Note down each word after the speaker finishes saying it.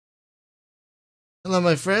Hello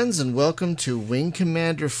my friends and welcome to Wing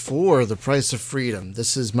Commander 4, The Price of Freedom.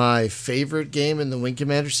 This is my favorite game in the Wing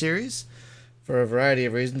Commander series for a variety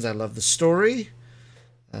of reasons. I love the story.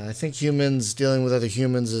 I think humans dealing with other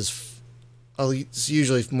humans is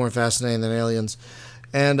usually more fascinating than aliens.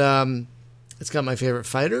 And it's got my favorite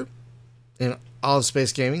fighter in all of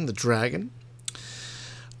space gaming, the Dragon.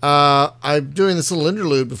 I'm doing this little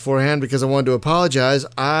interlude beforehand because I wanted to apologize.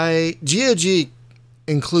 GOG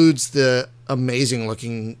includes the amazing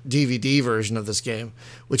looking DVD version of this game,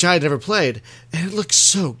 which I had never played, and it looks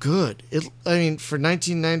so good. I mean, for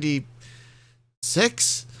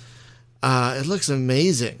 1996, it looks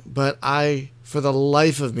amazing, but for the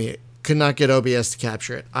life of me, could not get OBS to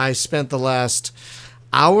capture it. I spent the last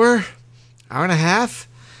hour and a half,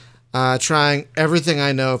 trying everything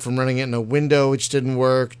I know, from running it in a window, which didn't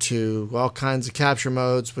work, to all kinds of capture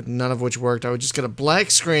modes, but none of which worked. I would just get a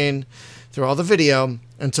blank screen through all the video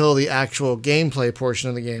until the actual gameplay portion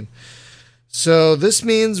of the game. So this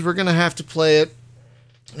means we're going to have to play it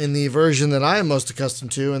in the version that I am most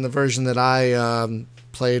accustomed to, and the version that I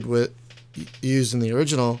used in the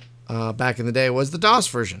original back in the day was the DOS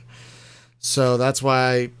version. So that's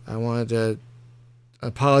why I wanted to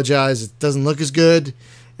apologize. It doesn't look as good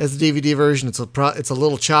as the DVD version. It's a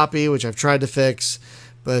little choppy, which I've tried to fix,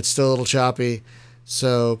 but it's still a little choppy.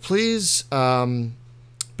 So please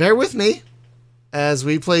bear with me as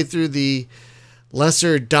we play through the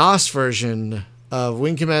lesser DOS version of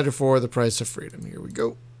Wing Commander 4, The Price of Freedom. Here we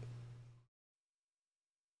go.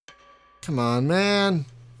 Come on, man.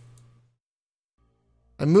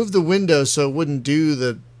 I moved the window so it wouldn't do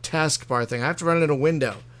the taskbar thing. I have to run it in a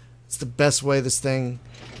window. It's the best way this thing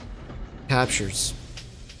captures.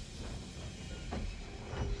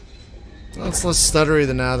 Well, it's less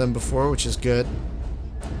stuttery now than before, which is good.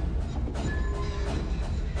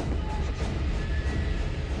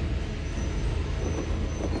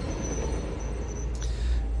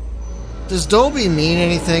 Does Dolby mean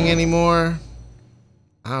anything anymore?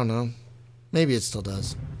 I don't know. Maybe it still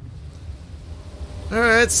does.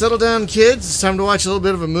 Alright, settle down, kids. It's time to watch a little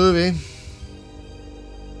bit of a movie.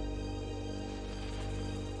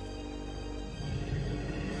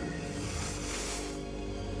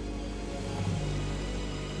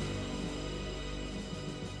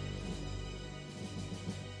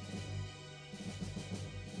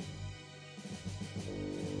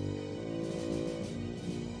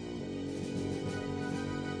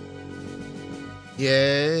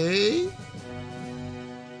 Yay!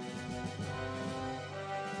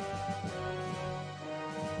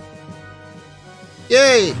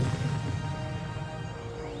 Yay!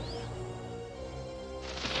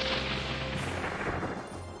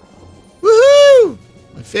 Woohoo!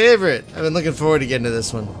 My favorite. I've been looking forward to getting to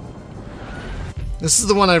this one. This is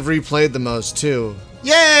the one I've replayed the most too.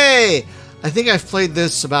 Yay! I think I've played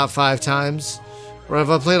this about 5 times. Or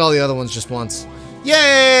have I played all the other ones just once?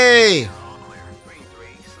 Yay!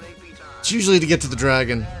 It's usually to get to the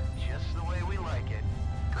dragon. Just the way we like it.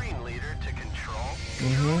 Green leader to control.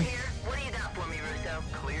 Here. What do you got for me, Russo?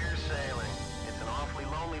 Clear sailing. It's an awfully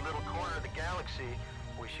lonely little corner of the galaxy.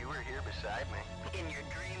 Wish you were here beside me. In your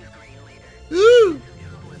dreams, Green Leader. Woo!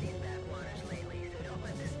 Trouble in these backwaters lately, so don't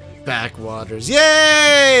let this space Backwaters.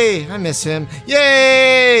 Yay! I miss him.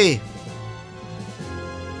 Yay!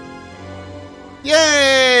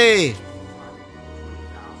 Yay!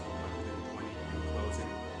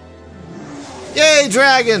 Yay,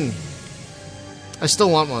 dragon! I still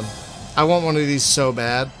want one. I want one of these so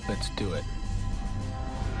bad. Let's do it.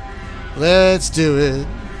 Let's do it.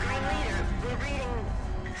 Green Leader, we're reading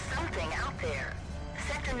something out there.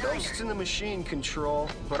 Sector 9. Ghosts in the machine control,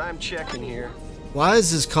 but I'm checking here. Why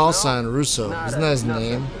is his call sign Russo? Nada, Isn't that his nothing.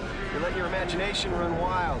 name? You let your imagination run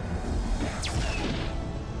wild.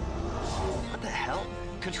 What the hell?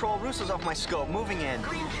 Control, Russo's off my scope. Moving in.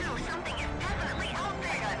 Green 2, something is definitely out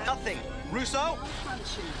there. Nothing. Russo?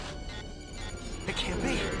 It can't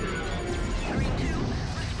be. Green 2,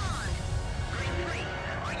 respond. Green 3,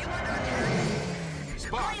 are you under attack?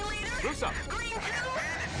 Spot. Green Leader? Russo. Green 2?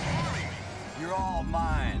 You're all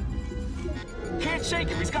mine. Can't shake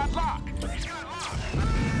him. He's got lock.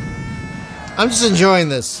 I'm just enjoying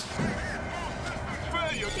this.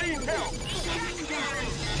 Failure. Need help.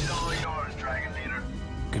 He's all yours, Dragon Leader.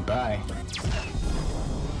 Goodbye.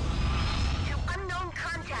 To unknown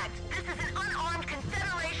contacts, this is an unarmed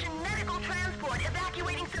Confederation medical transport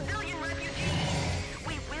evacuating civilian refugees.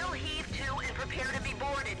 We will heave to and prepare to be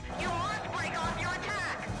boarded. You must break off your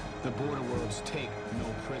attack. The border worlds take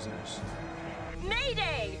no prisoners.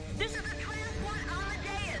 Mayday! This is a transport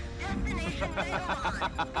Amadeus. Destination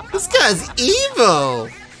Vega 1. This guy's evil.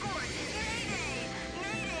 Escort. Mayday!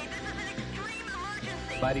 Mayday! This is an extreme emergency.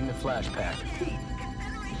 Lighting the flash pack.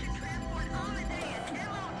 Confederation transport Amadeus,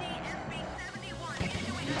 MOD SB-71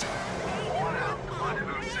 Wow,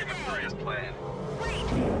 rendezvous Sigma 3 is planned. Wait!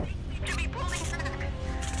 To be pulling back.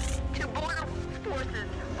 To border forces,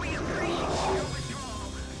 we appreciate your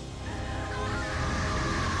withdrawal.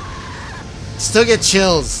 Still get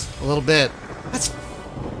chills a little bit. That's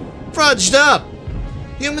fudged up.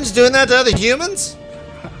 Humans doing that to other humans?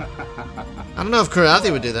 I don't know if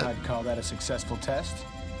Karathi would do that I'd call that a successful test.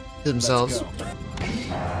 to themselves. Let's go.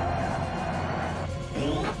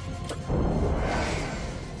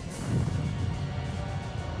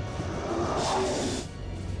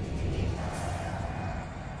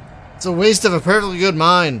 It's a waste of a perfectly good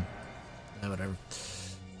mine. Yeah, whatever.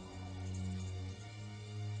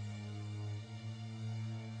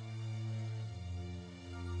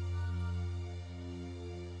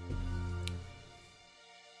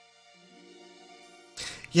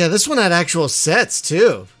 Yeah, this one had actual sets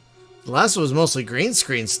too. The last one was mostly green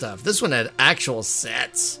screen stuff. This one had actual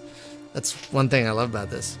sets. That's one thing I love about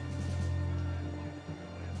this.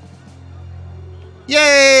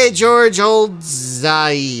 Yay, George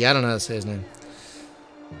Oldzai. I don't know how to say his name.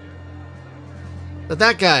 But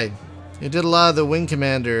that guy, who did a lot of the Wing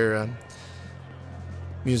Commander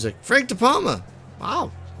music. Frank De Palma.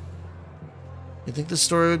 Wow. You'd think this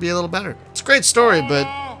story would be a little better. It's a great story, but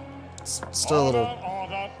it's still a little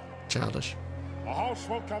Order. childish. The House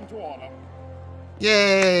will come to order.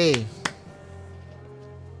 Yay.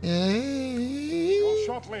 Yay. You'll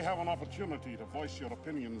shortly have an opportunity to voice your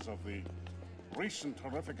opinions of the recent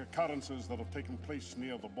horrific occurrences that have taken place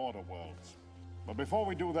near the border worlds. But before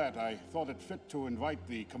we do that, I thought it fit to invite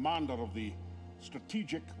the commander of the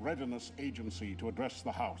Strategic Readiness Agency to address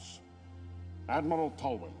the House, Admiral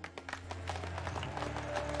Tolwyn.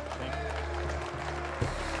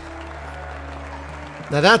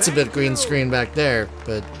 Now that's a bit green screen back there,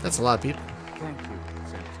 but that's a lot of people. Thank you,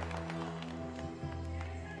 Senator.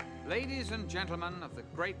 Ladies and gentlemen of the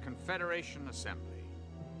Great Confederation Assembly,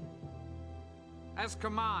 as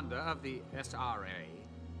commander of the SRA,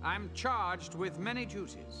 I'm charged with many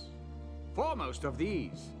duties. Foremost of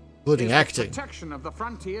these Including is acting. the protection of the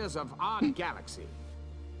frontiers of our galaxy.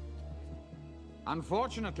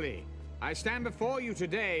 Unfortunately, I stand before you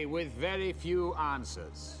today with very few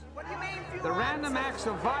answers. What do you mean, The random acts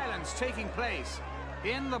of violence taking place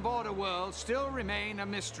in the border world still remain a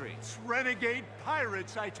mystery. Renegade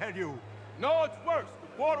pirates, I tell you. No, it's worse.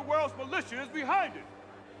 The border world's militia is behind it.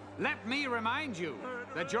 Let me remind you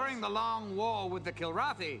that during the long war with the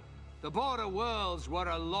Kilrathi, the border worlds were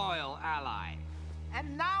a loyal ally.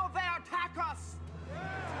 And now they attack us!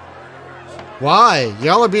 Why?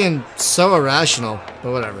 Y'all are being so irrational,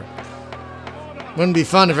 but whatever. Wouldn't be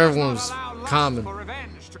fun if everyone was Allow lust calm and for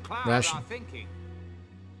revenge to cloud rational. our thinking.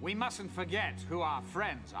 We mustn't forget who our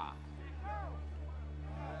friends are.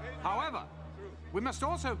 However, we must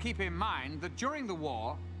also keep in mind that during the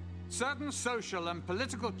war, certain social and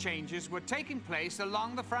political changes were taking place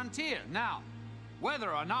along the frontier. Now,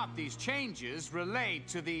 whether or not these changes relate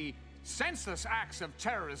to the senseless acts of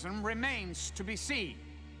terrorism remains to be seen.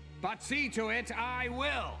 But see to it I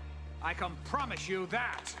will. I can promise you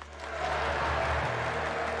that.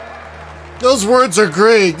 Those words are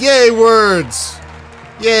great. Yay, words.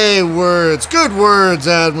 Yay, words. Good words,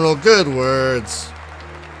 Admiral. Good words.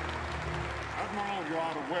 Admiral, you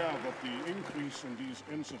are aware that the increase in these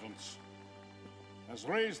incidents has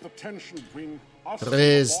raised the tension between us and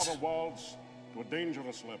Raised. the border worlds to a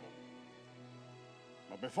dangerous level.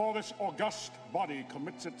 But before this august body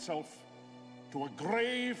commits itself to a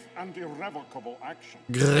grave and irrevocable action,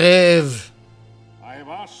 Grave. I have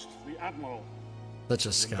asked the Admiral Such a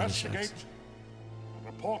to Scottish investigate accent. and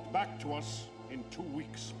report back to us in 2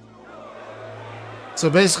 weeks. So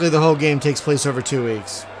basically the whole game takes place over 2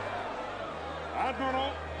 weeks.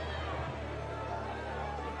 Admiral,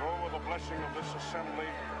 go with the blessing of this assembly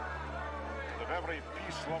and of every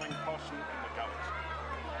peace-loving person in the galaxy.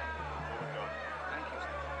 Over and done. Thank you,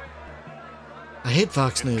 sir. I hate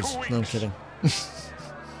Fox In News. 2 No, I'm weeks. kidding.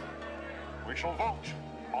 We shall vote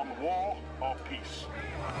on war or peace.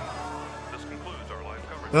 This concludes our live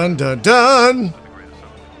coverage Dun dun dun! of the Great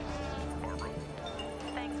Assembly. Barbara.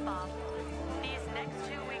 Thanks, Bob. These next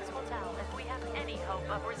 2 weeks will tell if we have any hope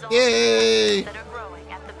of resolving Yay! the that are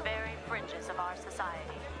growing at the very fringes of our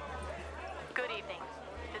society. Good evening.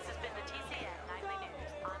 This has been the TCN Nightly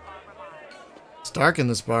News. I'm Barbara Mars. It's dark in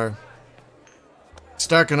this bar. It's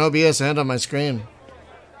dark on OBS and on my screen.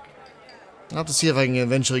 I'll have to see if I can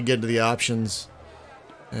eventually get to the options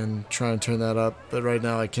and try and turn that up, but right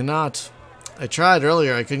now I cannot. I tried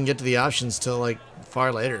earlier, I couldn't get to the options till like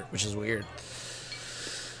far later, which is weird.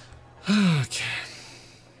 Okay.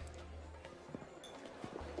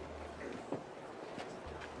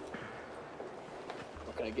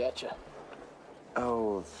 get you?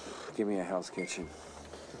 Oh, give me a Hell's Kitchen.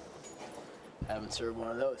 Haven't served one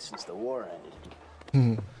of those since the war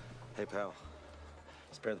ended. Hey, pal.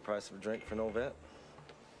 Spare the price of a drink for an old vet?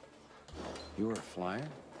 You were a flyer?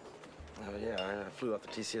 Oh, yeah. I flew out the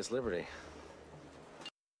TCS Liberty.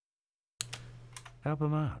 Help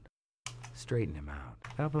him out. Straighten him out.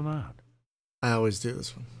 Help him out. I always do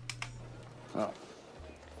this one. Oh.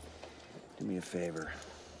 Do me a favor.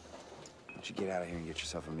 Why don't you get out of here and get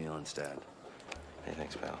yourself a meal instead? Hey,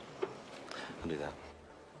 thanks, pal. I'll do that.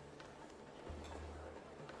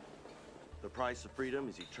 The price of freedom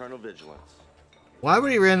is eternal vigilance. Why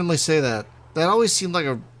would he randomly say that? That always seemed like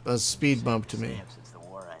a speed bump to me. Since the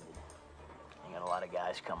war ended, you got a lot of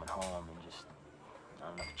guys coming home and just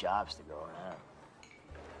not enough jobs to go around.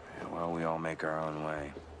 Yeah, well, we all make our own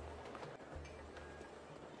way.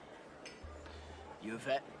 You a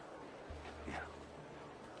vet? Yeah.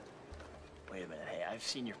 Wait a minute. Hey, I've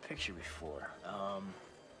seen your picture before. Hold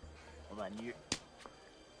on. You.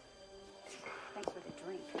 Thanks for the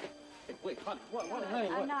drink. Hey, wait, honey. What, honey?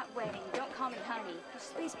 I'm not waiting. Don't call me honey. You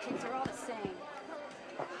space pigs are all the same.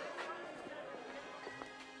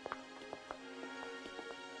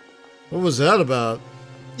 What was that about?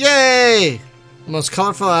 Yay! The most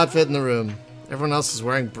colorful outfit in the room. Everyone else is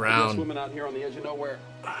wearing I guess brown. women out here on the edge of nowhere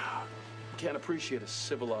can't appreciate a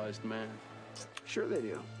civilized man. Sure they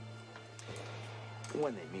do.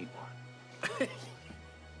 When they meet one.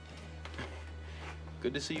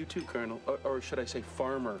 Good to see you too, Colonel. Or should I say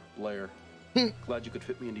Farmer Blair. Glad you could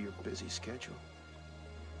fit me into your busy schedule.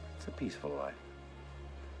 It's a peaceful life.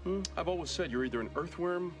 I've always said you're either an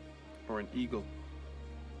earthworm or an eagle.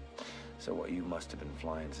 So what, you must have been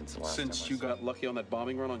flying since the last time Since I you saw got lucky on that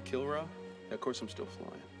bombing run on Kilrow? Yeah, of course I'm still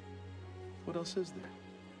flying. What else is there?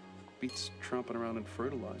 Beats tromping around in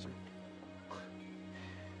fertilizer.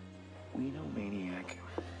 Well, you know, Maniac,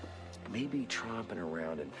 maybe tromping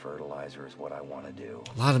around in fertilizer is what I want to do.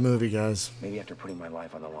 A lot of movie guys. Maybe after putting my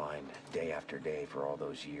life on the line, day after day for all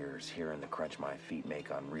those years, hearing the crunch my feet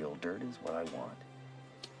make on real dirt is what I want.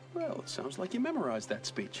 Well, it sounds like you memorized that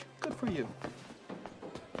speech. Good for you.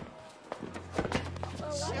 Do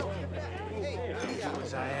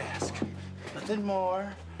as I ask. Nothing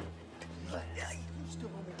more.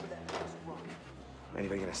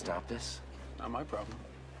 Anybody gonna stop this? Not my problem.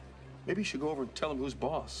 Maybe you should go over and tell him who's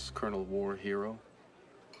boss, Colonel War Hero.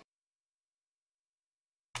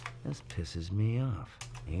 This pisses me off.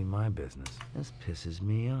 Ain't my business. This pisses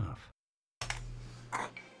me off.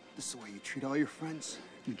 This is the way you treat all your friends?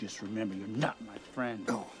 You just remember you're not my friend.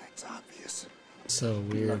 Oh, that's obvious. So You're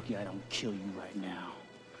weird. lucky I don't kill you right now.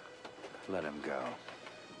 Let him go.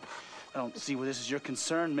 I don't see where this is your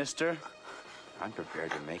concern, mister. I'm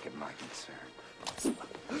prepared to make it my concern.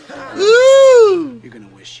 Ooh! You're gonna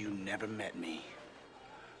wish you never met me.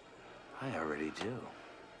 I already do.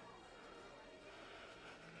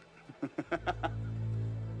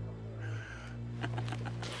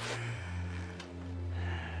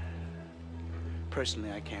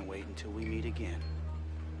 Personally, I can't wait until we meet again.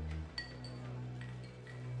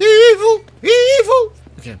 Evil! Evil!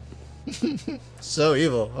 Okay. So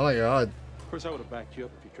evil. Oh my god. Of course, I would have backed you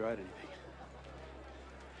up if you tried anything.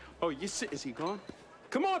 Oh, is he gone?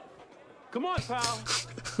 Come on! Come on, pal!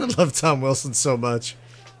 I love Tom Wilson so much.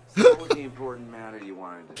 What was the important matter you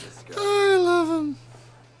wanted to discuss? I love him.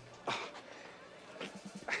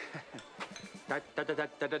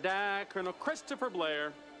 Colonel Christopher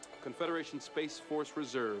Blair, Confederation Space Force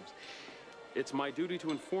Reserves. It's my duty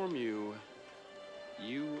to inform you,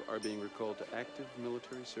 you are being recalled to active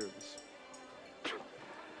military service.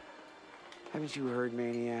 Haven't you heard,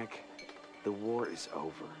 Maniac? The war is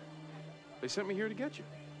over. They sent me here to get you.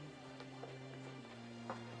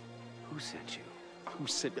 Who sent you? Who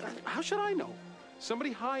said that? How should I know?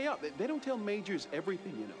 Somebody high up. They don't tell majors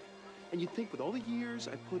everything, you know. And you'd think with all the years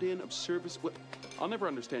I put in of service, well, I'll never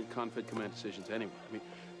understand Confed command decisions anyway. I mean,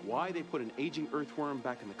 why they put an aging earthworm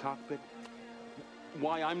back in the cockpit,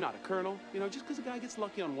 why I'm not a colonel, you know, just because a guy gets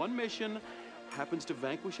lucky on one mission, happens to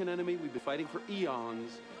vanquish an enemy we've been fighting for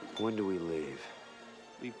eons. When do we leave?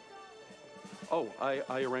 Oh,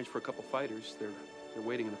 I arranged for a couple fighters. They're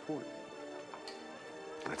waiting in the port.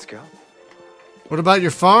 Let's go. What about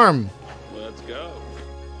your farm? Let's go.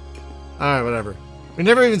 Alright, whatever. We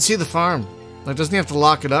never even see the farm. Like, doesn't he have to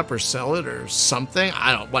lock it up or sell it or something?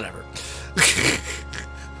 I don't, whatever.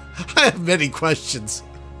 I have many questions.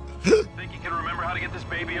 Think you can remember how to get this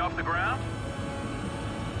baby off the ground?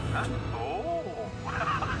 Huh? Oh,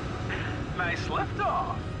 nice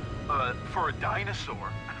liftoff. For a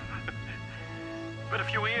dinosaur. Been a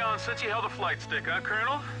few eons since you held a flight stick, huh,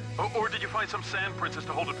 Colonel? Or did you find some sand princess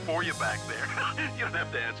to hold it for you back there? You don't have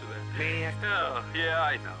to answer that. Maniac. Oh, yeah,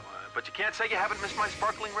 I know. But you can't say you haven't missed my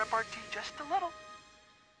sparkling repartee just a little.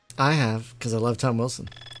 I have, because I love Tom Wilson.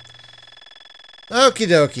 Okie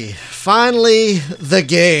dokie. Finally, the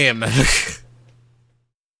game.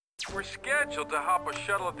 We're scheduled to hop a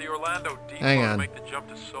shuttle at the Orlando Depot Hang on. to make the jump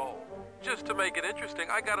to Seoul. Just to make it interesting,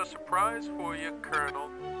 I got a surprise for you, Colonel.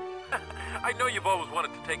 I know you've always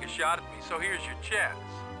wanted to take a shot at me, so here's your chance.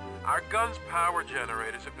 Our gun's power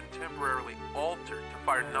generators have been temporarily altered to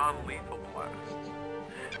fire non-lethal blasts.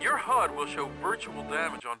 Your HUD will show virtual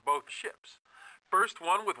damage on both ships. First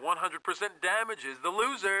one with 100% damage is the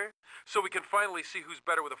loser, so we can finally see who's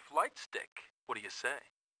better with a flight stick. What do you say?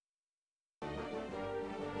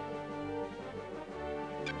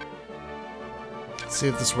 Let's see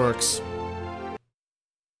if this works.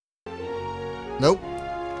 Nope.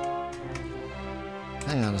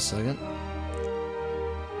 Hang on a second.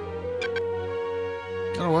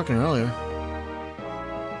 Got it working earlier.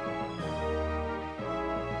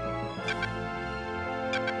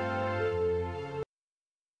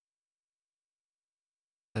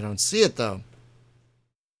 I don't see it though.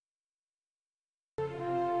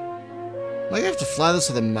 Like I have to fly this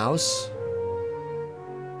with a mouse?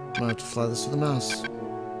 I might have to fly this with a mouse.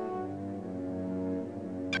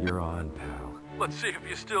 You're on, pal. Let's see if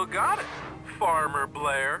you still got it, Farmer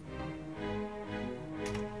Blair.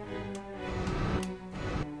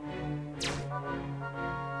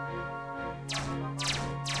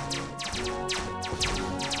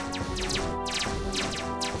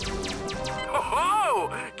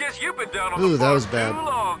 Oh, guess you've been down on Ooh, the that was farm bad. too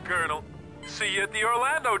long, Colonel. See you at the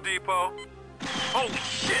Orlando Depot. Holy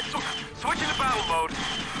shit! Switching to battle mode.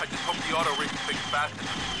 I just hope the auto rig is fixed fast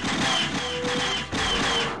enough.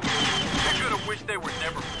 They're gonna wish they were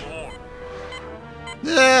never born.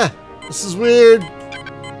 Yeah, this is weird.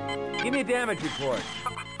 Give me a damage report.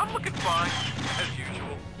 I'm looking fine, as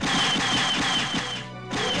usual.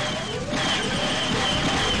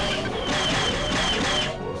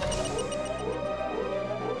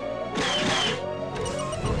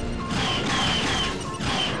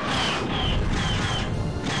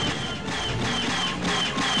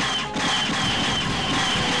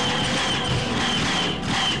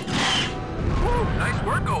 Nice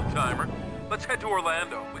work, old-timer. Let's head to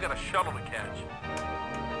Orlando. We got a shuttle to catch.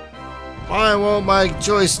 Why won't my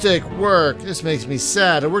joystick work? This makes me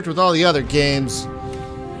sad. I worked with all the other games.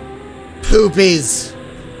 Poopies.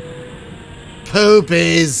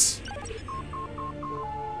 Poopies.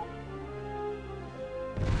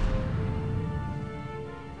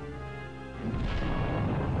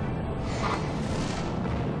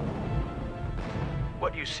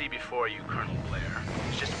 What you see before you, Colonel Blair,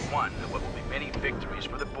 is just one of what will be many victories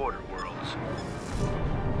for the border worlds.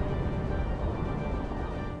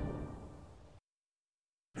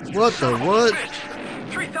 What the what?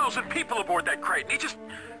 3,000 people aboard that crate, and he just,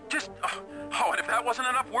 oh, and if that wasn't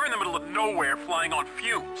enough, we're in the middle of nowhere flying on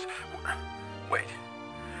fumes. Wait,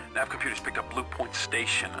 nav computers picked up Blue Point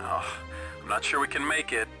Station. Oh, I'm not sure we can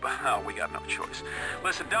make it, but we got no choice.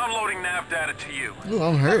 Listen, downloading nav data to you. Ooh,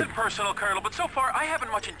 I'm hurt. Nothing personal, Colonel, but so far I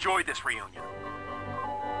haven't much enjoyed this reunion.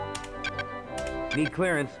 Need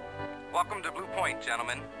clearance. Welcome to Blue Point,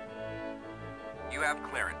 gentlemen. You have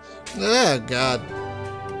clearance. Oh, God.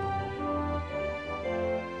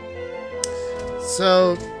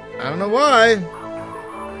 So, I don't know why.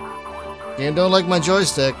 Game don't like my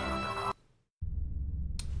joystick.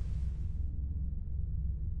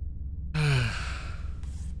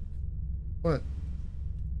 What?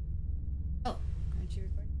 Oh, aren't you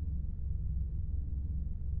recording?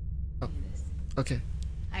 Oh, okay.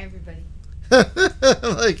 Hi, everybody.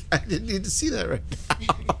 Like, I didn't need to see that right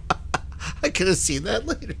now. I could have seen that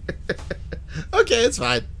later. Okay, it's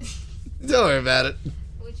fine. Don't worry about it.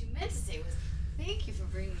 What you meant to say was, thank you for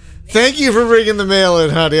bringing the mail. Thank you for bringing the mail in,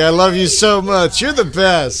 honey. I love you so much. You're the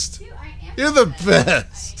best. You're the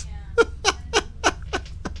best.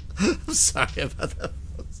 I'm sorry about that.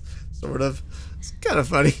 Sort of. It's kind of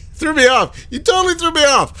funny. Threw me off. You totally threw me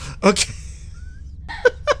off. Okay.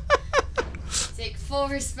 Take full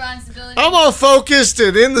responsibility. I'm all focused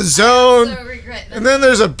and in the zone. I so regret that. And then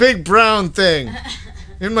there's a big brown thing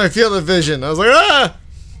in my field of vision. I was like, ah!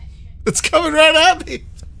 It's coming right at me.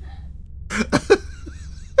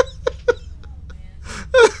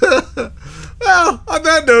 Well, on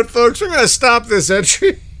that note, folks, we're going to stop this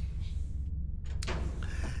entry.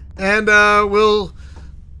 And we'll...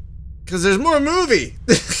 because there's more movie.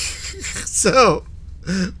 So,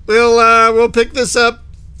 we'll pick this up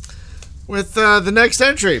with the next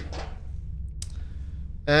entry.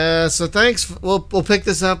 So thanks. We'll pick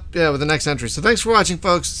this up with the next entry. So thanks for watching,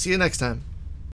 folks. See you next time.